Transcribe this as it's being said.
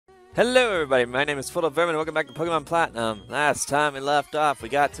Hello everybody, my name is FoldupVermin. Welcome back to Pokemon Platinum. Last time we left off, we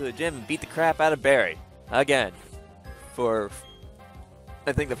got to a gym and beat the crap out of Barry. Again. For,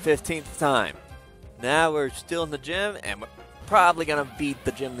 I think, the 15th time. Now we're still in the gym, and we're probably going to beat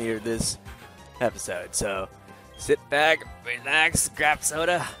the gym leader this episode. So, sit back, relax, grab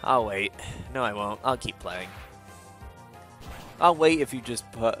soda. I'll wait. No, I won't. I'll keep playing. I'll wait if you just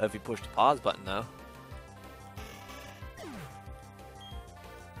if you push the pause button, though.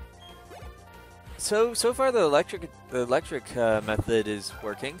 So far the electric method is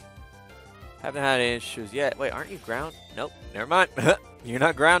working. Haven't had any issues yet. Wait, aren't you ground? Nope, never mind. You're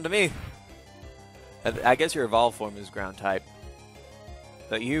not ground to me. I guess your evolved form is ground type.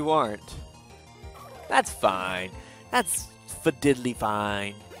 But you aren't. That's fine. That's fa-diddly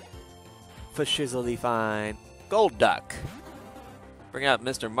fine. Fa-shizzly fine. Gold Duck. Bring out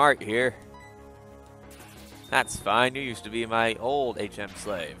Mr. Mart here. That's fine. You used to be my old HM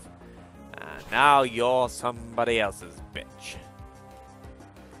slave. Now you're somebody else's bitch.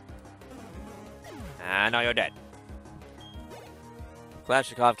 Now you're dead.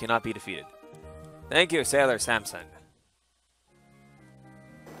 Galactic cannot be defeated. Thank you, Sailor Samson.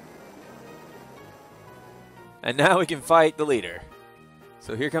 And now we can fight the leader.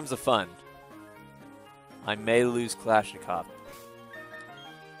 So here comes the fun. I may lose Kalashnikov.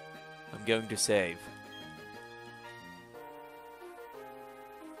 I'm going to save.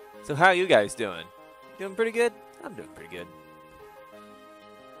 So how are you guys doing? Doing pretty good? I'm doing pretty good.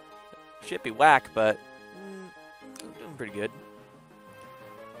 Should be whack, but I'm doing pretty good.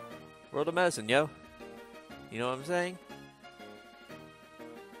 World of Medicine, yo. You know what I'm saying?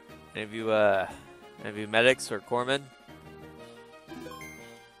 Any of you medics or corpsmen?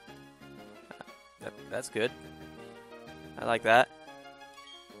 That's good. I like that.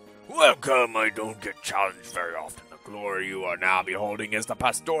 Welcome, I don't get challenged very often. The glory you are now beholding is the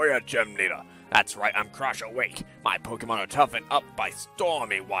Pastoria Gem Leader. That's right, I'm Crash Awake. My Pokemon are toughened up by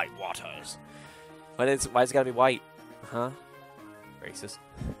stormy white waters. Why is it gotta be white? Huh? Racist.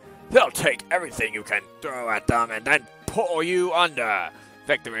 They'll take everything you can throw at them and then pull you under.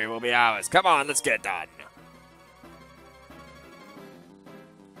 Victory will be ours. Come on, let's get done.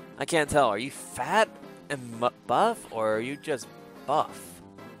 I can't tell. Are you fat and buff, or are you just buff?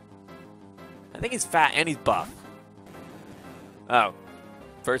 I think he's fat and he's buff. Oh,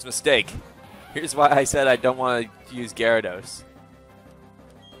 first mistake. Here's why I said I don't want to use Gyarados.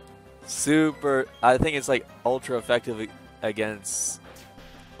 I think it's like ultra effective against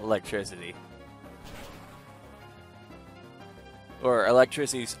electricity. Or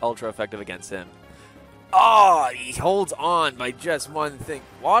electricity's ultra effective against him. Oh, he holds on by just one thing.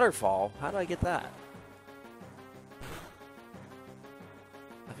 Waterfall? How do I get that?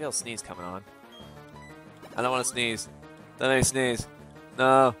 I feel a sneeze coming on. I don't want to sneeze. Don't make me sneeze.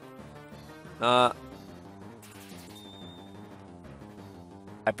 No. I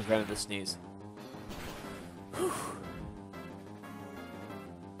prevented the sneeze. Whew.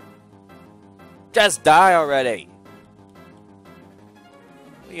 Just die already.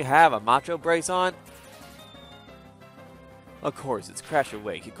 You have a macho brace on? Of course, it's Crash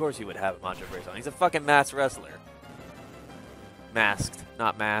Awake. Of course he would have a macho brace on. He's a fucking masked wrestler. Masked,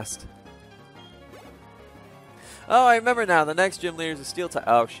 not masked. Oh, I remember now. The next gym leader is a steel type.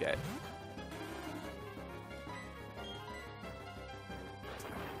 Oh, shit.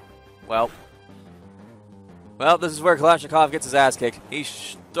 Well, this is where Kalashnikov gets his ass kicked.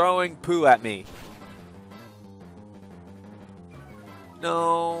 He's throwing poo at me.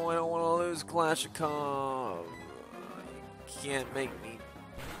 No, I don't want to lose Kalashnikov. You can't make me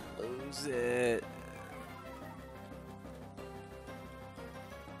lose it.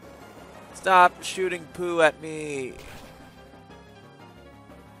 Stop shooting poo at me.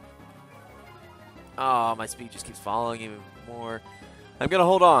 Oh, my speed just keeps falling even more. I'm going to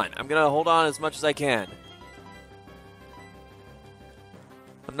hold on. I'm going to hold on as much as I can.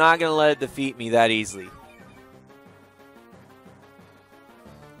 I'm not going to let it defeat me that easily.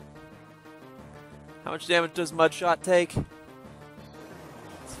 How much damage does Mudshot take?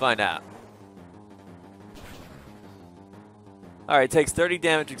 Let's find out. Alright, it takes 30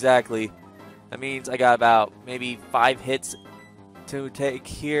 damage exactly. That means I got about maybe 5 hits to take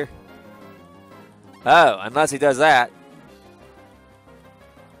here. Oh, unless he does that.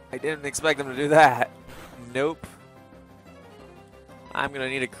 I didn't expect him to do that. Nope. I'm going to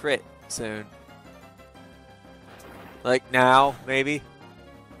need a crit soon. Like now, maybe.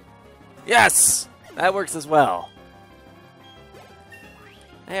 Yes! That works as well.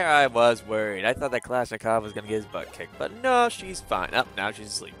 There I was worried. I thought that Kalashnikov was going to get his butt kicked. But no, she's fine. Oh, now she's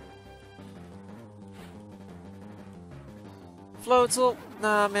asleep. Floatzel?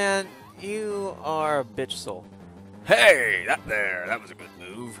 Nah, man. You are a bitch soul. Hey, that was a good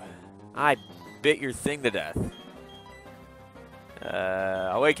move. I bit your thing to death.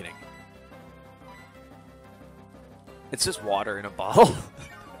 Awakening. It's just water in a bottle.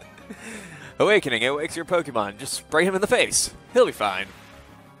 Awakening, it wakes your Pokemon. Just spray him in the face. He'll be fine.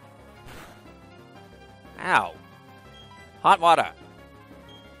 Ow. Hot water.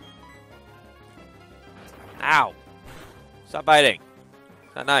 Ow. Stop biting.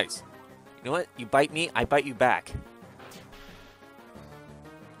 Not nice. You know what? You bite me, I bite you back.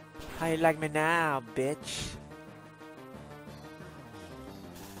 How you like me now, bitch?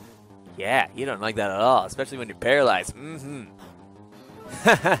 Yeah, you don't like that at all, especially when you're paralyzed. Mm-hmm.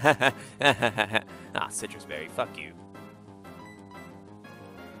 Ah, citrus berry, fuck you.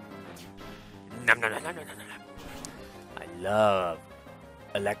 Nom, nom, nom, nom, nom, nom, nom. I love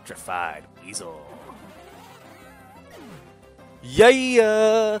electrified weasel.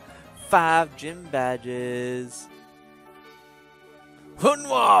 Yeah! 5 gym badges.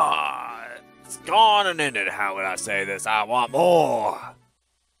 Hunwa! It's gone and ended. How would I say this? I want more.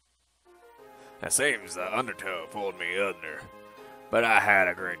 It seems the Undertow pulled me under, but I had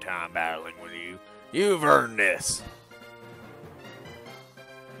a great time battling with you. You've earned this.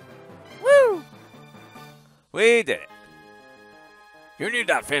 Woo! We did it. You need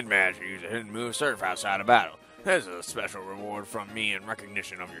that fin badge to use a hidden move surf outside of battle. This is a special reward from me in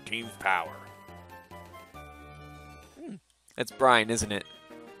recognition of your team's power. It's Brian, isn't it?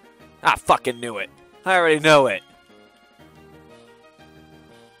 I fucking knew it. I already know it.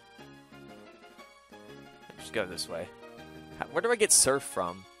 Just go this way. Where do I get surf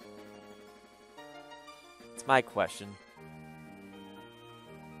from? It's my question.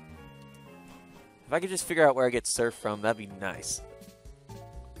 If I could just figure out where I get surf from, that'd be nice.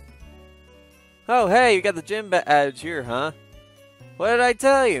 Oh, hey, you got the gym badge here, huh? What did I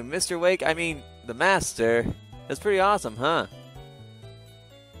tell you, Mr. Wake? I mean, the Master. That's pretty awesome, huh?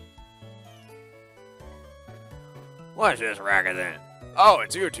 What's this racket then? Oh,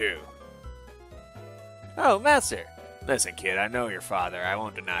 it's you two. Oh, Master. Listen, kid, I know your father. I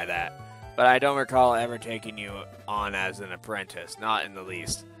won't deny that. But I don't recall ever taking you on as an apprentice. Not in the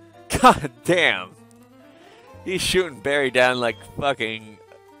least. God damn. He's shooting Barry down like fucking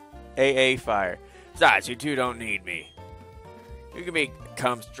AA fire. Besides, you two don't need me. You can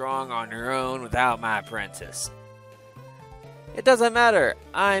become strong on your own without my apprentice. It doesn't matter.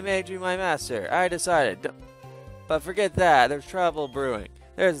 I made you my master. I decided. But forget that. There's trouble brewing.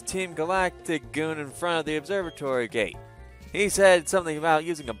 There's a Team Galactic goon in front of the observatory gate. He said something about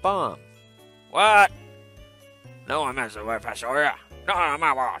using a bomb. What? No one messes with Pastoria. Not on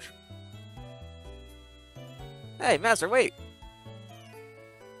my watch. Hey, Master, wait.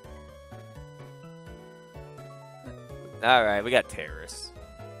 Alright, we got terrorists.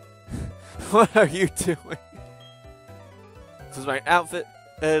 What are you doing? Does my outfit...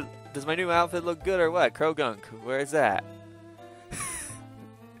 does my new outfit look good or what? Krogunk, where's that?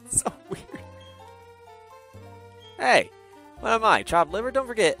 It's so weird. Hey, what am I? Chopped liver? Don't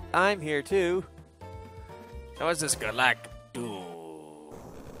forget, I'm here too. So what's this Galactic do?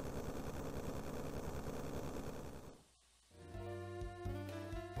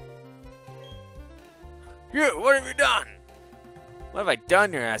 You, what have you done? What have I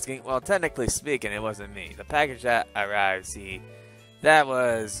done, you're asking? Well, technically speaking, it wasn't me. The package that arrived, see, that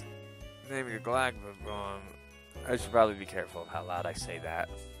was... Name of your Galactic bomb. I should probably be careful of how loud I say that.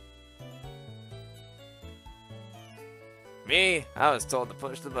 Me? I was told to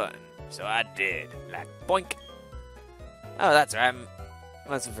push the button, so I did. Like, boink. Oh, that's right. I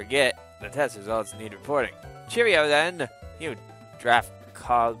mustn't forget. The test results need reporting. Cheerio, then. You draft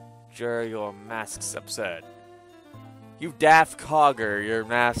cogger, your mask's absurd. You daft cogger, your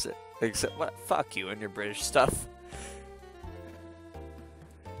mask... Except, what? Fuck you and your British stuff.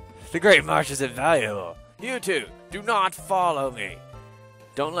 The Great March is invaluable. You two, do not follow me.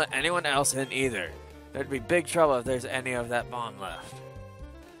 Don't let anyone else in either. There'd be big trouble if there's any of that bomb left.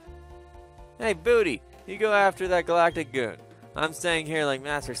 Hey, Booty, you go after that Galactic goon. I'm staying here like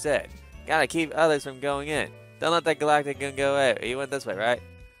Master said. Gotta keep others from going in. Don't let that Galactic goon go away. You went this way, right?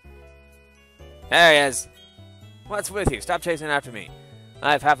 There he is. What's with you? Stop chasing after me.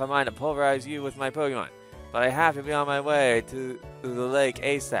 I have half a mind to pulverize you with my Pokemon, but I have to be on my way to the lake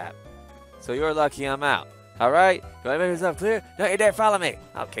ASAP. So you're lucky I'm out. Alright? Do I make myself clear? Don't you dare follow me.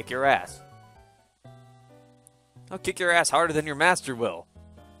 I'll kick your ass. I'll kick your ass harder than your master will.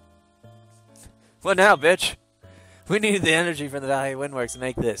 What now, bitch? We needed the energy from the Valley Windworks to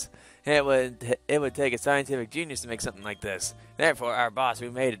make this. It would take a scientific genius to make something like this. Therefore, our boss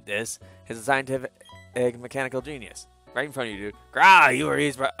who made this is a scientific mechanical genius. Right in front of you, dude. Grah, you were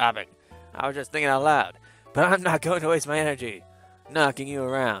eavesdropping. I was just thinking out loud. But I'm not going to waste my energy knocking you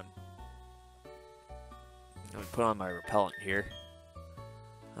around. I'm going to put on my repellent here.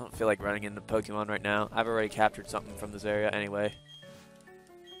 I don't feel like running into Pokemon right now. I've already captured something from this area anyway.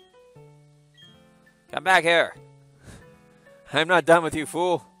 Come back here. I'm not done with you,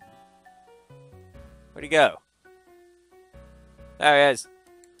 fool. Where'd he go? There he is.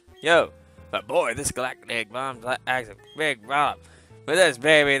 Yo. But boy, this Galactic bomb acts a big problem. With this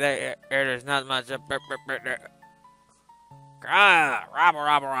baby, there's not much. Robber.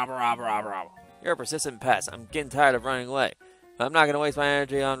 You're a persistent pest. I'm getting tired of running away. I'm not gonna waste my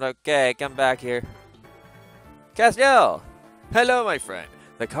energy on. Okay, come back here. Castiel! Hello, my friend.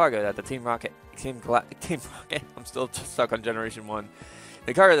 The cargo that the Team Rocket. I'm still stuck on Generation 1.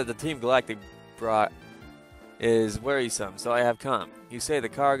 The cargo that the Team Galactic brought is worrisome, so I have come. You say the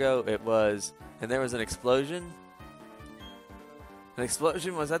cargo, it was, and there was an explosion? An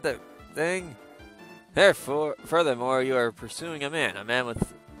explosion? Was that the thing? Furthermore, you are pursuing a man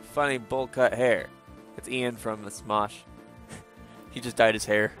with funny bowl-cut hair. It's Ian from the Smosh. He just dyed his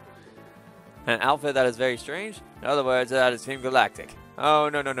hair. An outfit that is very strange? In other words, that is Team Galactic. Oh,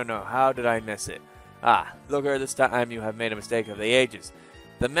 no. How did I miss it? Ah, look here, this time you have made a mistake of the ages.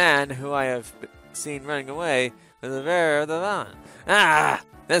 The man who I have seen running away is the bearer of the van. Ah!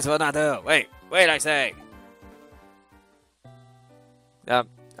 This will not do. Wait, I say.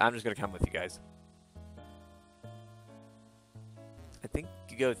 I'm just gonna come with you guys. I think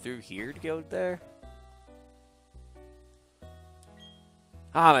you go through here to go there.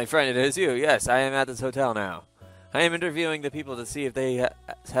 Ah, my friend, it is you. Yes, I am at this hotel now. I am interviewing the people to see if they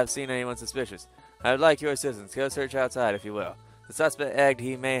have seen anyone suspicious. I would like your assistance. Go search outside, if you will. The suspect egged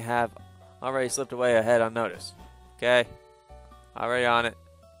he may have already slipped away ahead unnoticed. Okay. Already on it.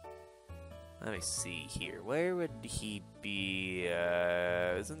 Let me see here. Where would he be?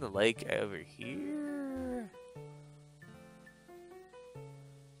 Isn't the lake over here?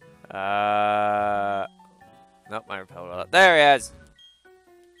 Nope, my repellent. There he is!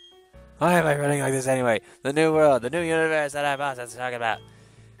 Why am I running like this anyway? The new world, the new universe that I'm talking about.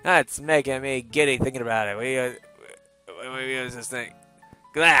 That's making me giddy thinking about it. We use this thing.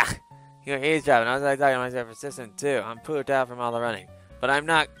 Glah! You're eavesdropping. I was like talking to myself persistent too. I'm pooped out from all the running. But I'm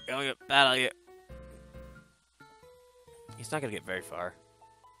not going to battle you. He's not going to get very far.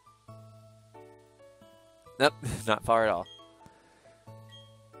 Nope, not far at all.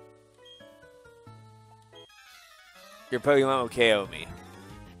 Your Pokemon will KO me.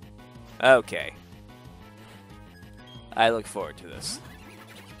 Okay. I look forward to this.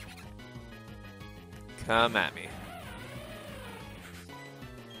 Come at me.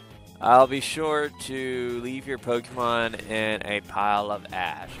 I'll be sure to leave your Pokemon in a pile of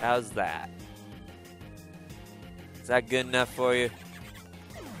ash. How's that? Is that good enough for you?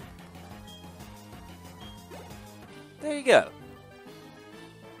 There you go.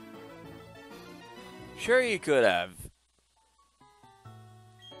 Sure you could have.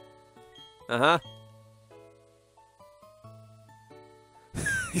 Uh-huh.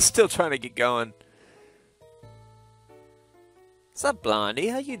 He's still trying to get going. What's up, Blondie?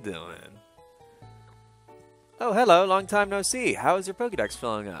 How you doing? Oh, hello. Long time no see. How is your Pokedex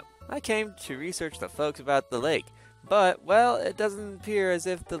filling up? I came to research the folks about the lake. But, well, it doesn't appear as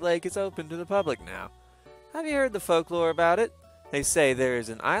if the lake is open to the public now. Have you heard the folklore about it? They say there is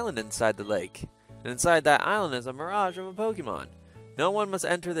an island inside the lake. And inside that island is a mirage of a Pokemon. No one must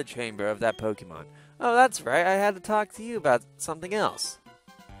enter the chamber of that Pokemon. Oh, that's right. I had to talk to you about something else.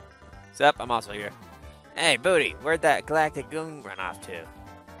 Sup, I'm also here. Hey, Booty, where'd that Galactic goon run off to?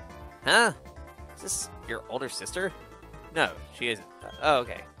 Huh? Is this your older sister? No, she isn't. Oh,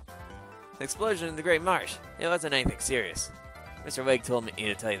 okay. An explosion in the Great Marsh. It wasn't anything serious. Mr. Wake told me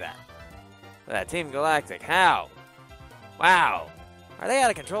to tell you that. That Team Galactic, how? Wow. Are they out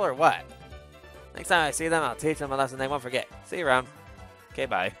of control or what? Next time I see them, I'll teach them a lesson they won't forget. See you around. Okay,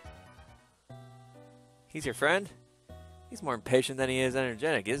 bye. He's your friend? He's more impatient than he is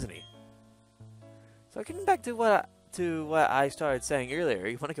energetic, isn't he? So getting back to what I started saying earlier,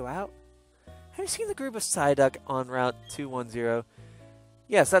 you want to go out? Have you seen the group of Psyduck on Route 210?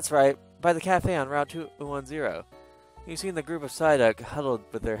 Yes, that's right, by the cafe on Route 210. You've seen the group of Psyduck huddled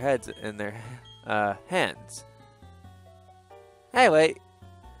with their heads in their hands. Anyway,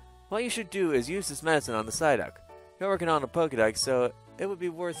 what you should do is use this medicine on the Psyduck. You're working on a Pokedex, so it would be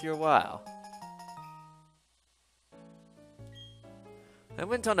worth your while. I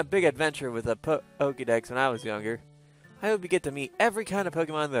went on a big adventure with a Pokedex when I was younger. I hope you get to meet every kind of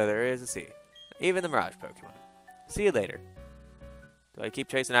Pokemon that there is to see, even the Mirage Pokemon. See you later. Do I keep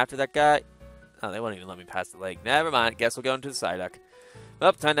chasing after that guy? Oh, they won't even let me pass the lake. Never mind. Guess we'll go into the Psyduck.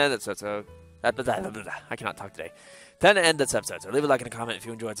 Up, time to end this episode. I cannot talk today. Time to end this episode. So leave a like and a comment if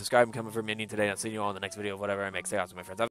you enjoyed. Subscribe and become a Verminion today. I'll see you all in the next video of whatever I make. Stay awesome, my friends.